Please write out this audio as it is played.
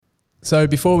So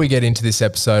before we get into this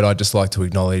episode, I'd just like to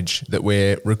acknowledge that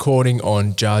we're recording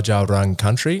on Dja Dja Wurrung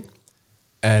country,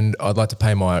 and I'd like to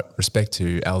pay my respect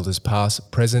to elders past,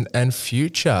 present and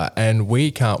future. And we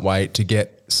can't wait to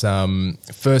get some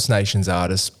First Nations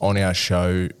artists on our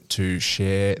show to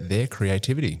share their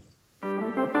creativity.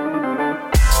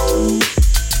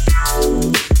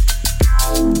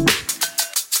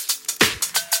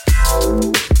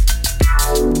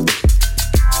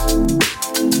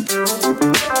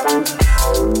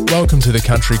 Welcome to the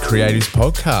Country Creatives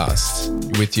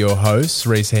Podcast with your hosts,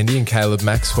 Reece Hendy and Caleb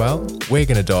Maxwell. We're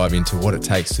going to dive into what it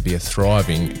takes to be a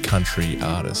thriving country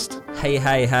artist.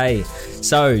 Hey.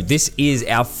 So this is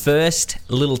our first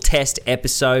little test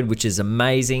episode, which is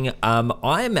amazing.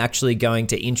 I am actually going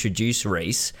to introduce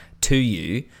Reece to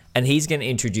you, and he's going to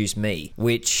introduce me,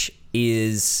 which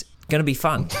is going to be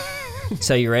fun.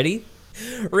 So you ready?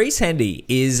 Reece Hendy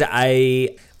is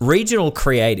a regional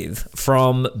creative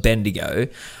from Bendigo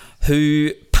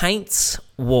who paints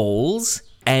walls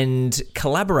and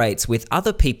collaborates with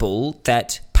other people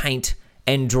that paint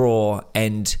and draw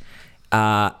and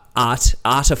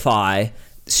artify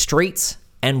streets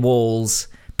and walls,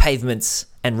 pavements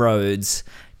and roads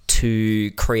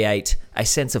to create a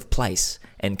sense of place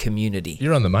and community.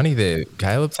 You're on the money there,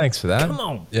 Caleb. Thanks for that. Come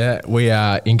on. Yeah, we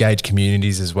engage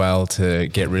communities as well to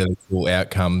get really cool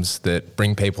outcomes that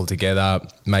bring people together,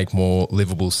 make more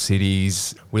livable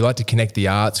cities. We like to connect the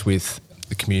arts with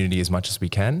the community as much as we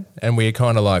can. And we're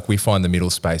kind of like, we find the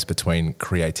middle space between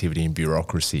creativity and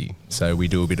bureaucracy. So we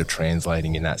do a bit of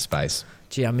translating in that space.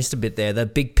 Gee, I missed a bit there. The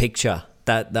big picture.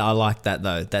 That I like that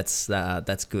though.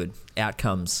 That's good.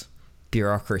 Outcomes,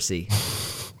 bureaucracy.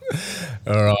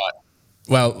 All right.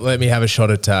 Well, let me have a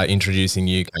shot at introducing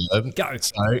you, Caleb. Go.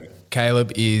 So,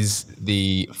 Caleb is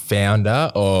the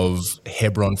founder of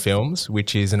Hebron Films,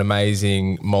 which is an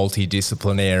amazing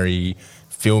multidisciplinary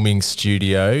filming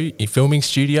studio.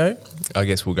 I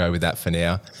guess we'll go with that for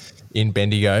now. In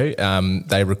Bendigo,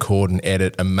 they record and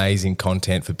edit amazing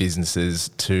content for businesses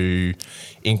to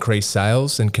increase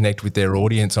sales and connect with their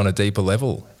audience on a deeper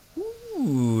level.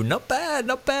 Ooh, not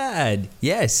bad.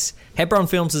 Yes. Hebron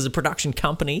Films is a production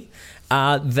company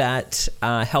that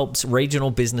helps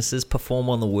regional businesses perform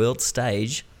on the world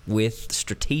stage with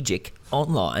strategic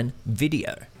online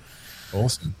video.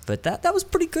 Awesome. But that was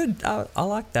pretty good. I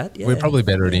like that. Yeah. We're probably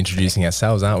better at introducing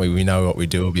ourselves, aren't we? We know what we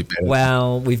do a bit better.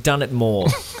 Well, we've done it more.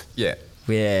 Yeah,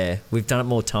 we've done it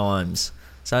more times.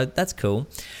 So that's cool.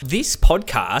 This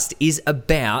podcast is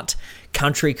about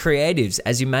country creatives,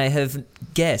 as you may have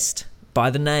guessed by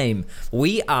the name.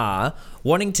 We are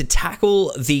wanting to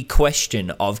tackle the question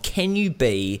of, can you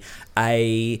be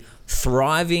a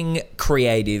thriving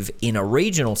creative in a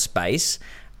regional space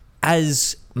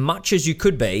as much as you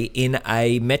could be in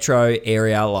a metro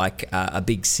area like a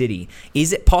big city?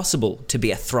 Is it possible to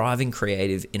be a thriving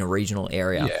creative in a regional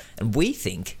area? Yeah. And we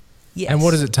think yes. And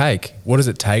what does it take? What does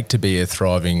it take to be a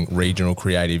thriving regional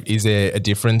creative? Is there a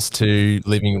difference to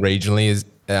living regionally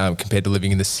compared to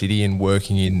living in the city and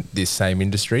working in this same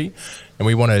industry? And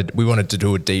we wanted to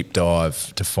do a deep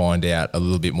dive to find out a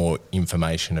little bit more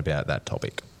information about that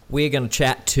topic. We're going to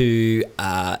chat to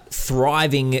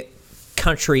thriving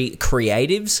country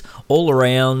creatives all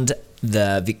around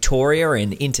the Victoria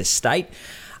and interstate.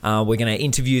 We're going to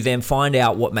interview them, find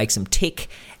out what makes them tick,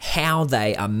 how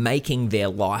they are making their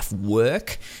life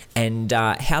work, and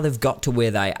how they've got to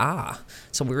where they are.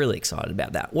 So we're really excited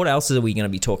about that. What else are we going to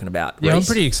be talking about, Yeah, Reece?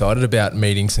 I'm pretty excited about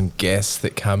meeting some guests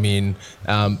that come in,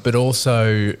 but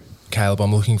also, Caleb,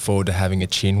 I'm looking forward to having a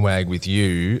chinwag with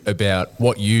you about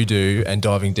what you do and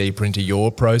diving deeper into your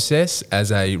process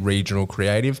as a regional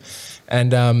creative.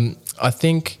 And I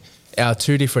think our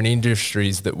two different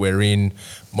industries that we're in,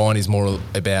 mine is more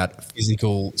about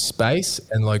physical space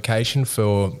and location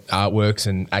for artworks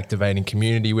and activating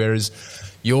community, whereas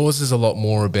yours is a lot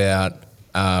more about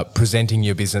presenting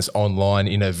your business online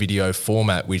in a video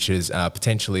format, which is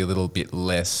potentially a little bit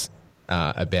less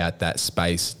about that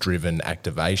space-driven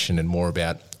activation and more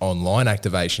about online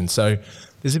activation. So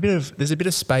there's a bit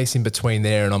of space in between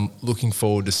there, and I'm looking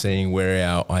forward to seeing where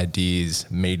our ideas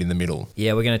meet in the middle.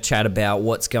 Yeah, we're going to chat about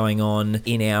what's going on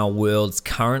in our worlds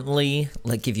currently,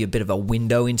 like give you a bit of a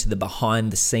window into the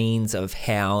behind the scenes of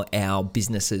how our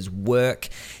businesses work,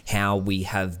 how we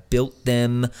have built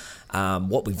them,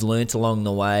 what we've learnt along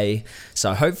the way.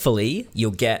 So hopefully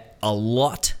you'll get a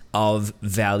lot of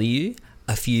value,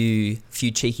 a few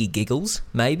cheeky giggles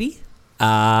maybe,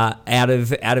 out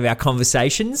of our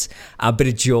conversations, a bit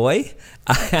of joy,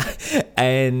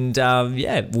 and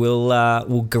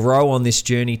we'll grow on this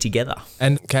journey together.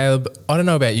 And Caleb, I don't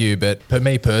know about you, but for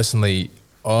me personally,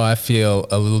 I feel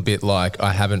a little bit like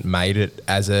I haven't made it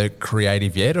as a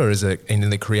creative yet, or in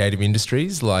the creative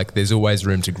industries. Like there's always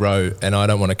room to grow, and I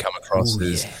don't want to come across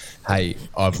as, hey,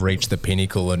 I've reached the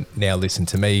pinnacle and now listen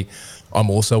to me. I'm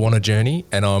also on a journey,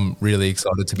 and I'm really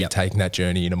excited to be taking that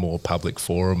journey in a more public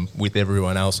forum with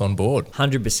everyone else on board.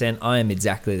 100%. I am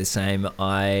exactly the same.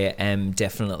 I am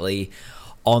definitely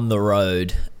on the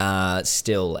road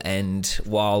still, and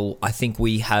while I think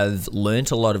we have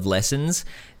learnt a lot of lessons,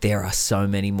 there are so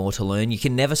many more to learn. You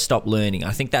can never stop learning.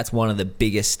 I think that's one of the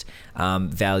biggest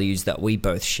values that we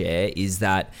both share, is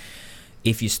that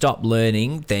if you stop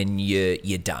learning, then you're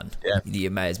done. Yeah.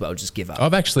 You may as well just give up.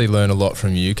 I've actually learned a lot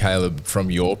from you, Caleb, from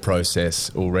your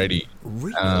process already.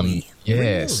 Really? Yeah.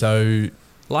 Really? So,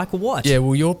 like what? Yeah,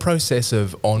 well, your process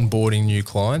of onboarding new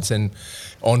clients, and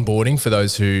onboarding, for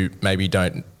those who maybe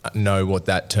don't know what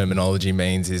that terminology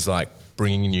means, is like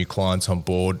bringing new clients on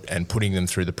board and putting them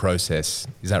through the process.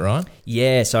 Is that right?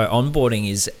 Yeah, so onboarding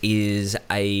is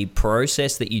a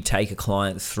process that you take a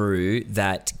client through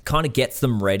that kind of gets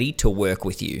them ready to work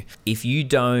with you. If you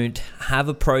don't have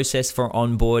a process for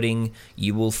onboarding,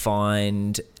 you will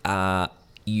find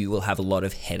you will have a lot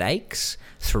of headaches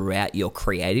throughout your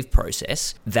creative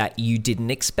process that you didn't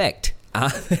expect.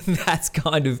 That's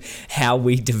kind of how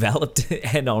we developed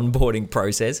an onboarding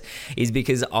process, is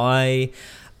because I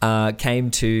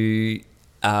came to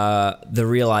the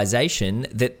realization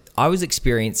that I was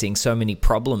experiencing so many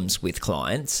problems with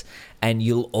clients, and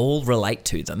you'll all relate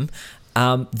to them,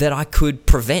 that I could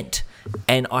prevent.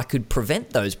 And I could prevent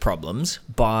those problems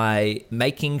by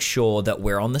making sure that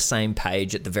we're on the same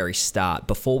page at the very start.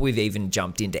 Before we've even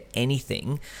jumped into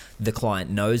anything, the client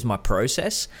knows my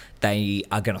process. They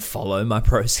are going to follow my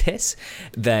process.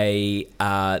 They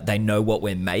know what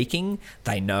we're making.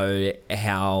 They know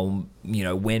how,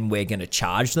 when we're going to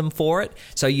charge them for it.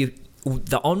 So the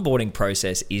onboarding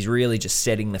process is really just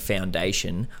setting the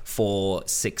foundation for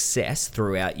success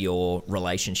throughout your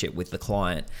relationship with the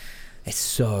client. It's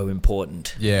so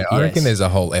important. Yeah, I reckon there's a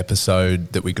whole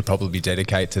episode that we could probably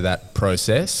dedicate to that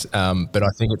process. But I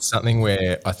think it's something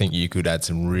where I think you could add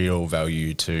some real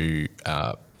value to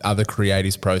other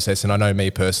creatives' process. And I know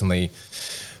me personally,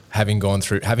 having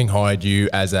hired you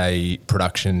as a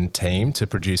production team to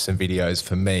produce some videos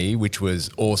for me, which was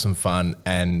awesome fun.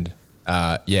 And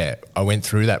I went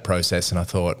through that process, and I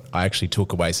thought I actually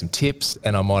took away some tips,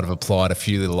 and I might have applied a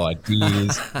few little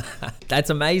ideas. That's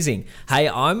amazing. Hey,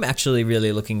 I'm actually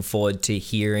really looking forward to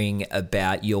hearing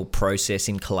about your process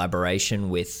in collaboration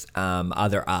with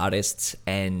other artists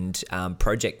and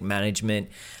project management.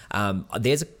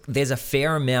 There's a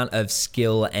fair amount of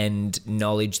skill and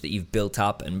knowledge that you've built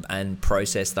up and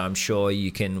process that I'm sure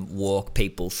you can walk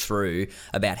people through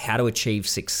about how to achieve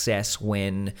success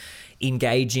when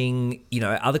engaging,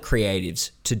 other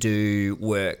creatives to do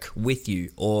work with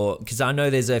you. Or because I know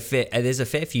there's a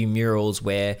fair few murals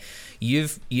where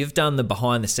you've done the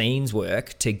behind the scenes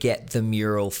work to get the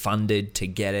mural funded, to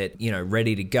get it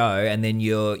ready to go, and then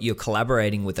you're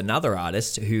collaborating with another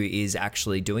artist who is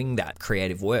actually doing that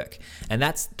creative work. And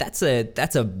that's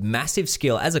a massive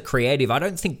skill as a creative. I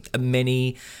don't think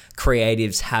many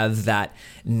creatives have that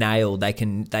nailed. They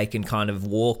can kind of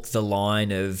walk the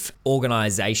line of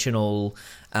organizational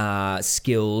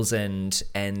skills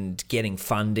and getting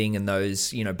funding and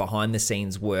those behind the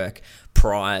scenes work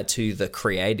prior to the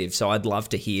creative. So I'd love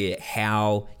to hear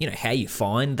how you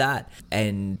find that,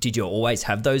 and did you always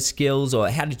have those skills, or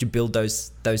how did you build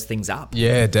those things up?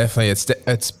 Yeah, definitely.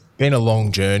 It's been a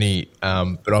long journey,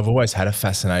 but I've always had a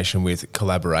fascination with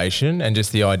collaboration, and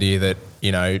just the idea that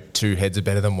two heads are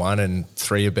better than one, and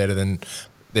three are better than.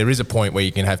 There is a point where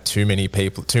you can have too many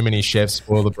chefs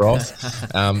spoil the broth.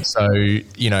 So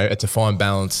it's a fine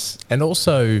balance, and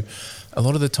also a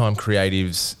lot of the time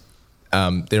creatives.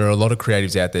 There are a lot of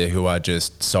creatives out there who are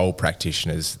just sole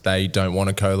practitioners. They don't want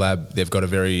to collab. They've got a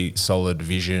very solid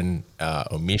vision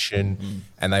or mission,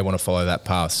 and they want to follow that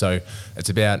path. So it's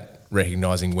about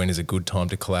recognizing when is a good time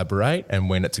to collaborate and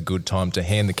when it's a good time to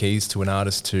hand the keys to an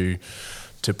artist to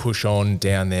push on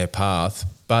down their path.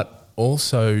 But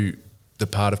also the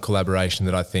part of collaboration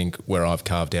that I think where I've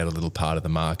carved out a little part of the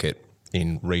market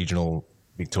in regional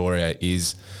Victoria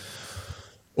is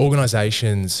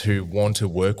organisations who want to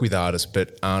work with artists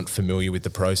but aren't familiar with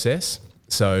the process.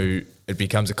 So it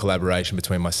becomes a collaboration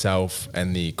between myself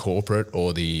and the corporate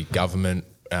or the government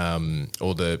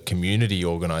or the community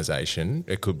organisation.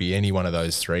 It could be any one of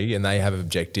those three, and they have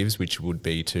objectives which would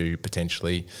be to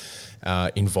potentially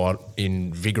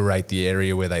invigorate the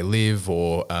area where they live,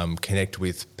 or connect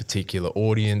with particular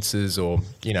audiences, or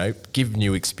give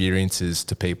new experiences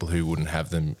to people who wouldn't have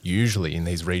them usually in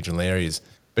these regional areas.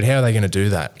 But how are they going to do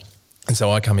that? And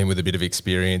so I come in with a bit of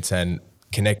experience and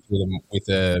connect them with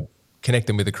a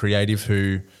creative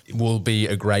who will be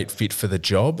a great fit for the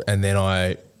job. And then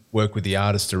I work with the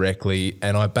artist directly,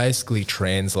 and I basically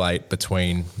translate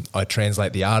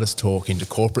the artist talk into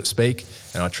corporate speak,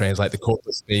 and I translate the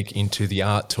corporate speak into the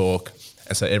art talk.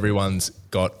 And so everyone's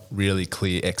got really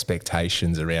clear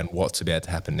expectations around what's about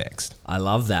to happen next. I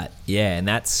love that. Yeah, and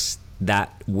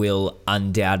that will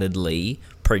undoubtedly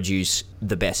produce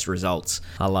the best results.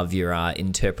 I love your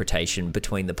interpretation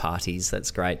between the parties.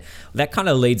 That's great. That kind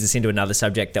of leads us into another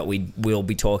subject that we will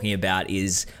be talking about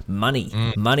is money.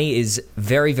 Money is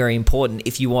very, very important.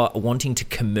 If you are wanting to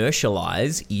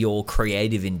commercialize your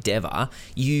creative endeavor,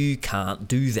 you can't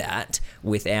do that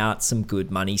without some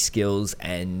good money skills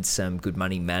and some good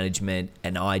money management,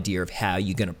 an idea of how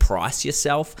you're going to price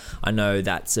yourself. I know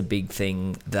that's a big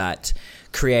thing that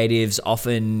creatives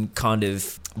often kind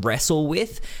of wrestle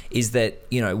with, is that,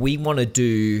 we want to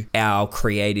do our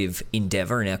creative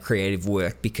endeavor and our creative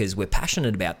work because we're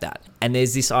passionate about that. And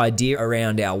there's this idea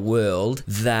around our world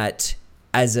that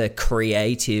as a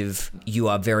creative, you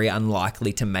are very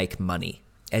unlikely to make money.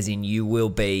 As in, you will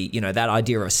be, that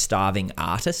idea of a starving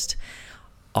artist.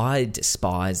 I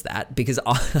despise that because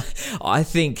I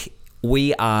think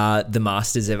we are the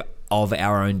masters of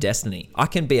our own destiny. I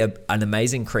can be an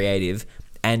amazing creative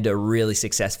and a really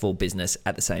successful business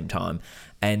at the same time.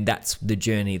 And that's the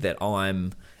journey that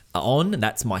I'm on.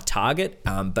 That's my target.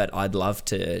 But I'd love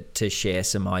to share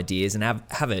some ideas and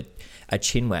have a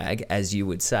chinwag, as you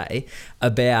would say,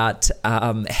 about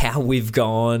how we've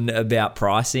gone about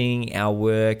pricing our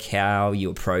work, how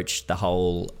you approach the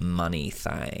whole money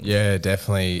thing. Yeah,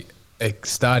 definitely.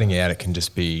 Starting out, it can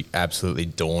just be absolutely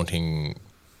daunting,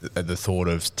 the thought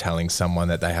of telling someone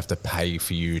that they have to pay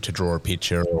for you to draw a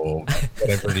picture or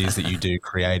whatever it is that you do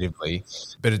creatively.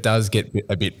 But it does get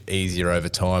a bit easier over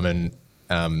time, and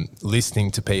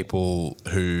listening to people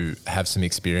who have some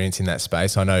experience in that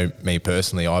space. I know me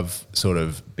personally, I've sort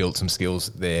of built some skills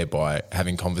there by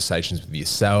having conversations with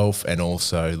yourself and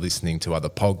also listening to other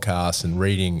podcasts and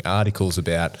reading articles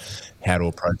about how to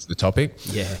approach the topic.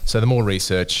 Yeah. So the more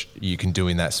research you can do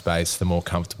in that space, the more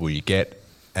comfortable you get.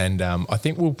 And I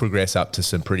think we'll progress up to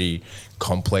some pretty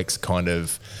complex kind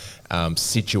of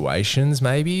situations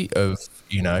maybe of,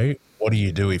 what do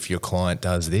you do if your client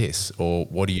does this? Or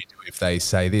what do you do if they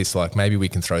say this? Like maybe we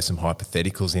can throw some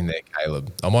hypotheticals in there,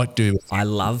 Caleb. I might do I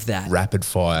love that. Rapid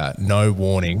fire, no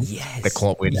warning. Yes.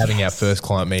 We're having our first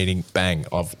client meeting. Bang,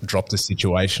 I've dropped a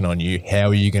situation on you. How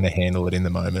are you going to handle it in the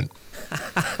moment?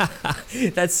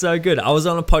 That's so good. I was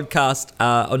on a podcast,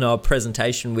 a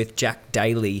presentation with Jack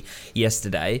Daly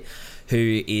yesterday,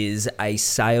 who is a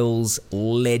sales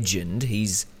legend.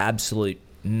 He's absolute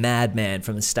madman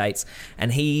from the States,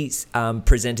 and he's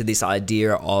presented this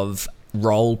idea of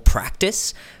role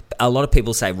practice. A lot of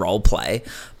people say role play,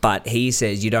 but he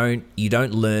says you don't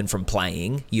learn from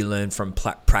playing, you learn from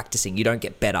practicing. You don't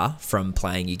get better from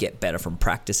playing, you get better from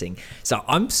practicing. So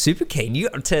I'm super keen.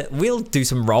 We'll do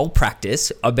some role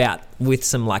practice with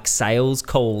some like sales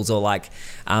calls or like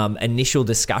initial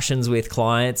discussions with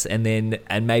clients, and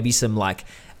maybe some like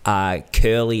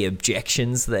curly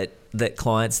objections that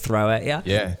clients throw at you.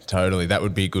 Yeah, totally. That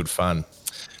would be good fun.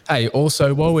 Hey,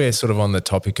 also, while we're sort of on the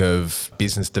topic of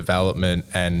business development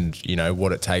and,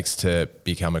 what it takes to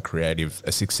become a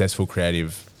successful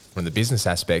creative from the business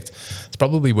aspect, it's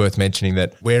probably worth mentioning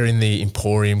that we're in the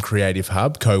Emporium Creative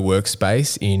Hub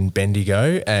co-workspace in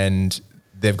Bendigo, and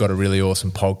they've got a really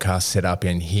awesome podcast set up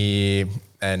in here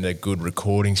and a good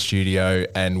recording studio,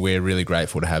 and we're really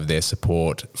grateful to have their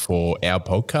support for our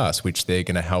podcast, which they're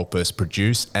going to help us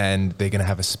produce, and they're going to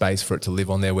have a space for it to live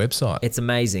on their website. It's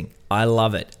amazing. I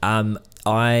love it. I'm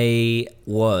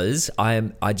just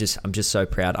so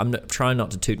proud. I'm trying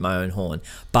not to toot my own horn,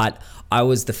 but I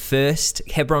was the first.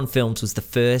 Hebron Films was the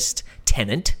first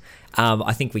tenant.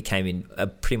 I think we came in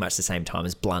pretty much the same time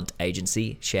as Blunt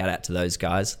Agency. Shout out to those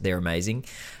guys. They're amazing.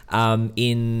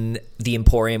 In the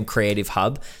Emporium Creative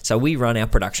Hub. So we run our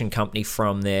production company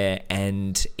from there,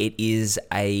 and it is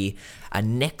a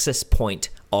nexus point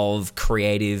of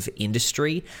creative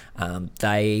industry.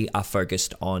 They are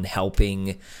focused on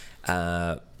helping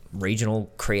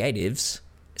regional creatives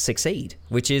succeed,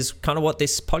 which is kind of what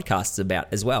this podcast is about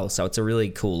as well. So it's a really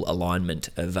cool alignment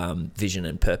of vision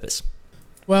and purpose.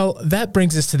 Well, that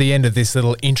brings us to the end of this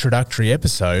little introductory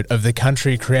episode of the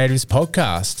Country Creatives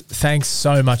Podcast. Thanks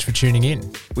so much for tuning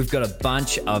in. We've got a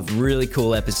bunch of really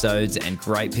cool episodes and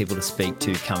great people to speak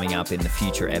to coming up in the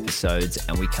future episodes,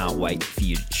 and we can't wait for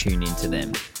you to tune into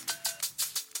them.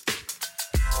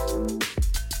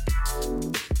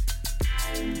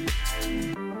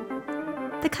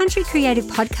 The Country Creative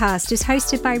Podcast is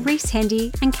hosted by Reece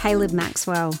Hendy and Caleb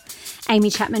Maxwell.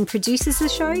 Amy Chapman produces the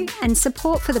show, and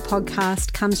support for the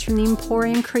podcast comes from the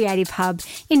Emporium Creative Hub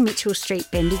in Mitchell Street,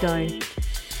 Bendigo.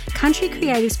 Country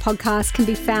Creatives Podcast can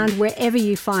be found wherever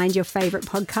you find your favourite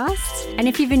podcasts. And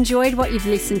if you've enjoyed what you've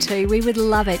listened to, we would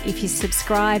love it if you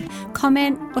subscribe,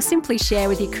 comment, or simply share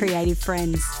with your creative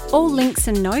friends. All links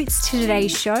and notes to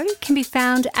today's show can be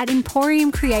found at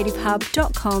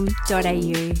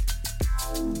emporiumcreativehub.com.au.